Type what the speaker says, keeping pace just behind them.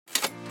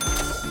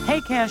Hey,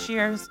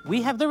 cashiers!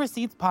 We Have the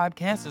Receipts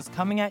podcast is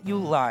coming at you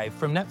live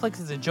from Netflix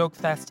is a Joke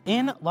Fest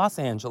in Los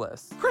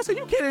Angeles. Chris, are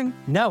you kidding?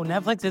 No,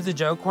 Netflix is a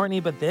joke, Courtney,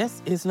 but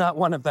this is not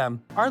one of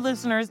them. Our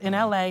listeners in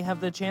LA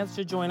have the chance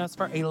to join us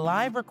for a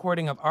live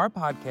recording of our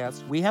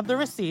podcast, We Have the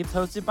Receipts,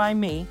 hosted by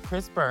me,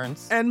 Chris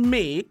Burns. And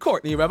me,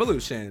 Courtney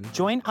Revolution.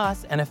 Join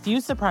us and a few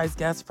surprise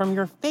guests from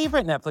your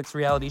favorite Netflix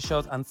reality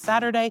shows on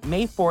Saturday,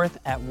 May 4th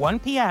at 1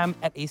 p.m.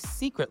 at a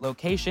secret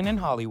location in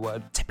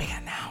Hollywood. To be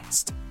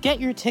announced. Get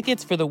your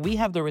tickets for the We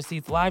Have the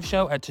Receipts live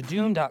show at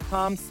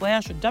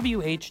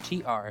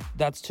tudum.com/WHTR.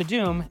 That's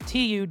Tudum,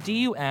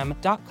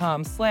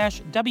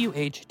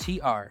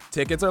 TUDUM.com/WHTR.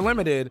 Tickets are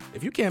limited.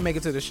 If you can't make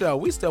it to the show,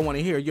 we still want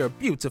to hear your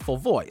beautiful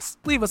voice.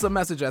 Leave us a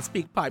message at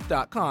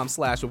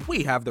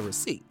speakpipe.com/We Have the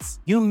Receipts.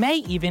 You may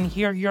even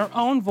hear your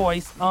own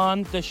voice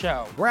on the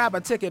show. Grab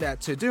a ticket at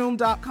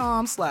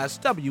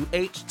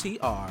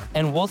tudum.com/WHTR.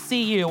 And we'll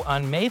see you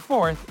on May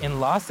 4th in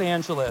Los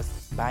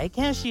Angeles. Bye,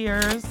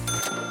 cashiers.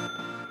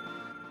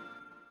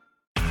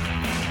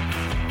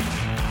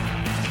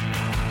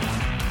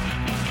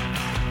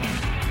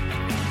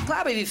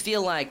 Clap if you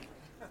feel like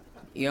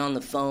you're on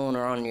the phone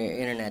or on your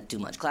internet too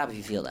much. Clap if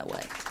you feel that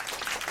way.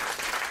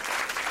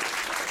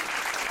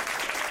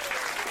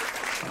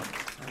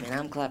 I mean,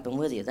 I'm clapping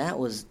with you. That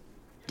was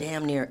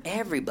damn near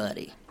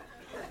everybody.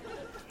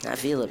 I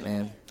feel it,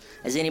 man.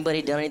 Has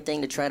anybody done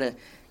anything to try to,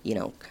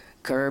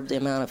 curb the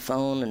amount of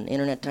phone and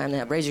internet time they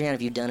have? Raise your hand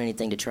if you've done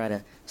anything to try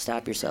to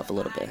stop yourself a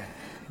little bit.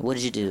 What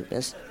did you do,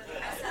 miss?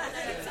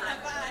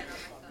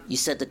 You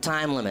set the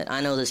time limit.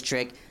 I know this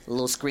trick. A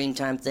little screen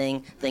time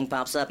thing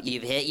pops up.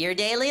 You've hit your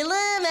daily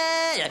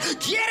limit. Get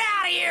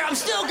out of here! I'm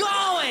still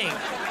going!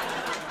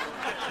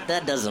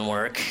 That doesn't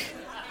work.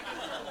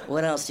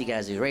 What else do you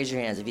guys do? Raise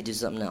your hands if you do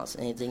something else.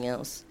 Anything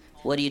else?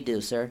 What do you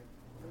do, sir?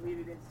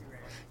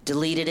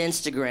 Deleted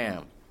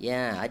Instagram.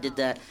 Yeah, I did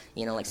that,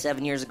 like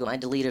 7 years ago. I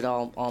deleted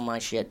all my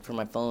shit from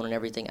my phone and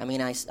everything. I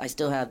mean, I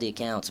still have the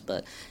accounts,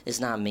 but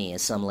it's not me.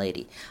 It's some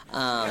lady.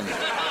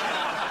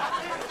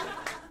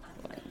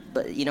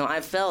 But,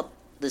 I felt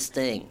this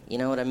thing. You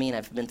know what I mean?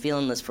 I've been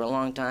feeling this for a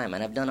long time,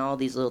 and I've done all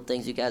these little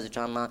things you guys are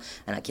talking about,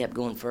 and I kept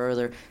going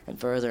further and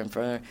further and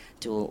further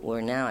to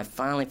where now I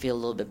finally feel a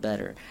little bit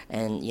better.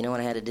 And you know what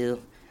I had to do?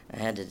 I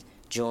had to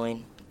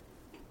join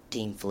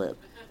Team Flip.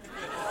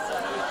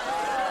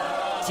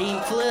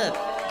 Team Flip.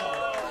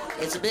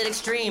 It's a bit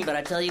extreme, but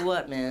I tell you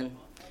what, man.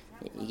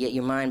 You get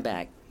your mind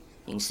back.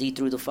 You can see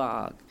through the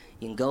fog.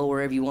 You can go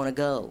wherever you want to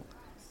go.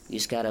 You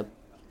just got to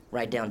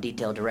write down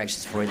detailed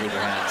directions before you leave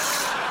your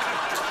house.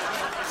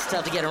 It's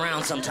tough to get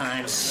around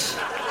sometimes.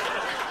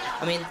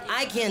 I mean,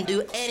 I can't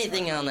do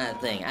anything on that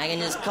thing. I can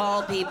just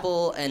call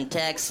people and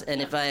text,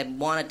 and if I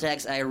want to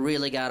text, I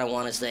really gotta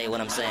want to say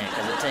what I'm saying,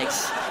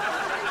 because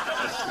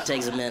it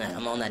takes a minute.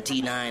 I'm on that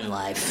T9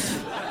 life.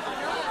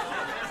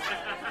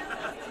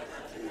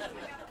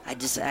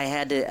 I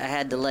had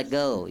to let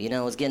go. It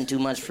was getting too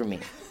much for me.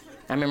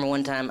 I remember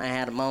one time I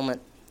had a moment.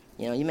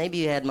 Maybe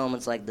you had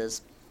moments like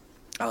this.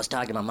 I was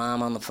talking to my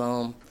mom on the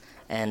phone,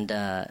 and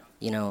it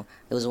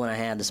was when I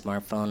had the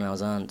smartphone and I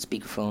was on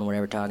speakerphone,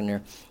 whatever, talking to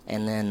her.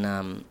 And then,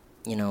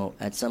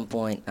 at some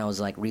point I was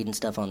like reading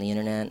stuff on the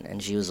internet,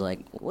 and she was like,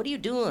 "What are you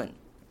doing?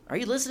 Are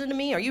you listening to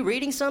me? Are you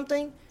reading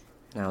something?"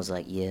 And I was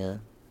like, "Yeah."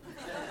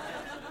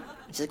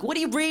 She's like, "What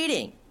are you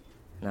reading?"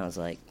 And I was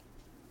like,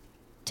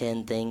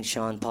 10 things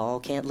Sean Paul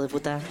can't live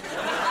without.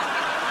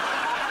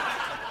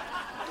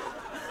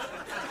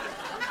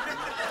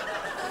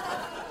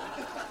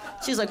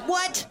 She's like,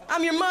 "What?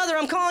 I'm your mother.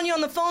 I'm calling you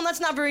on the phone. That's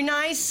not very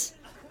nice."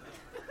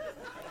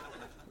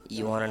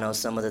 You want to know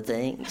some of the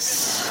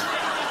things?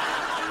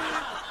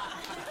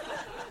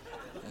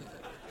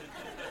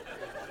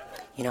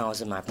 I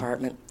was in my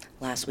apartment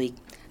last week,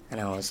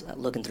 and I was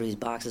looking through these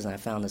boxes, and I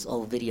found this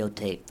old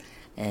videotape,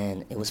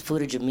 and it was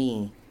footage of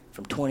me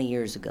from 20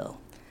 years ago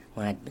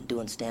when I'd been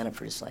doing stand-up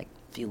for just, a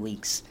few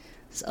weeks.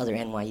 This other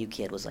NYU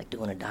kid was,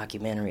 doing a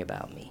documentary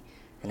about me,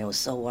 and it was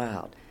so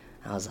wild.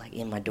 I was,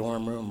 in my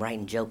dorm room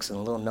writing jokes in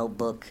a little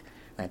notebook.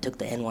 And I took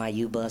the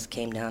NYU bus,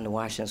 came down to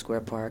Washington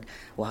Square Park,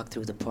 walked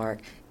through the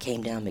park,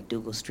 came down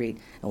McDougal Street,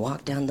 and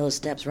walked down those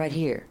steps right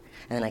here.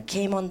 And then I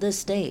came on this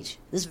stage,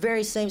 this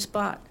very same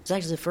spot. It's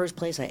actually the first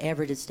place I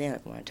ever did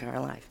stand-up in my entire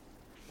life.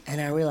 And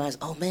I realized,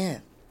 oh,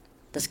 man,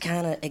 that's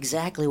kind of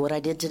exactly what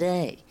I did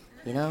today.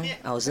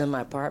 I was in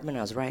my apartment,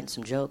 I was writing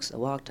some jokes. I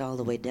walked all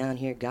the way down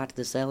here, got to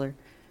the cellar,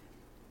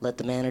 let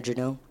the manager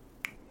know.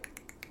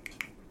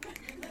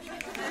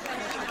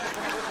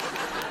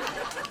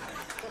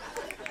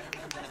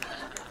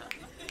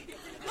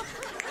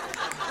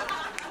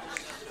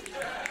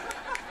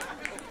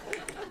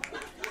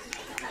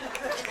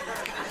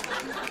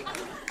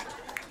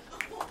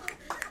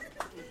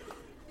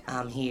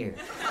 I'm here.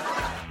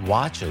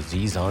 Watch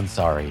Aziz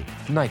Ansari,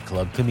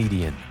 nightclub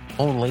comedian,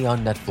 only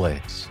on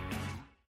Netflix.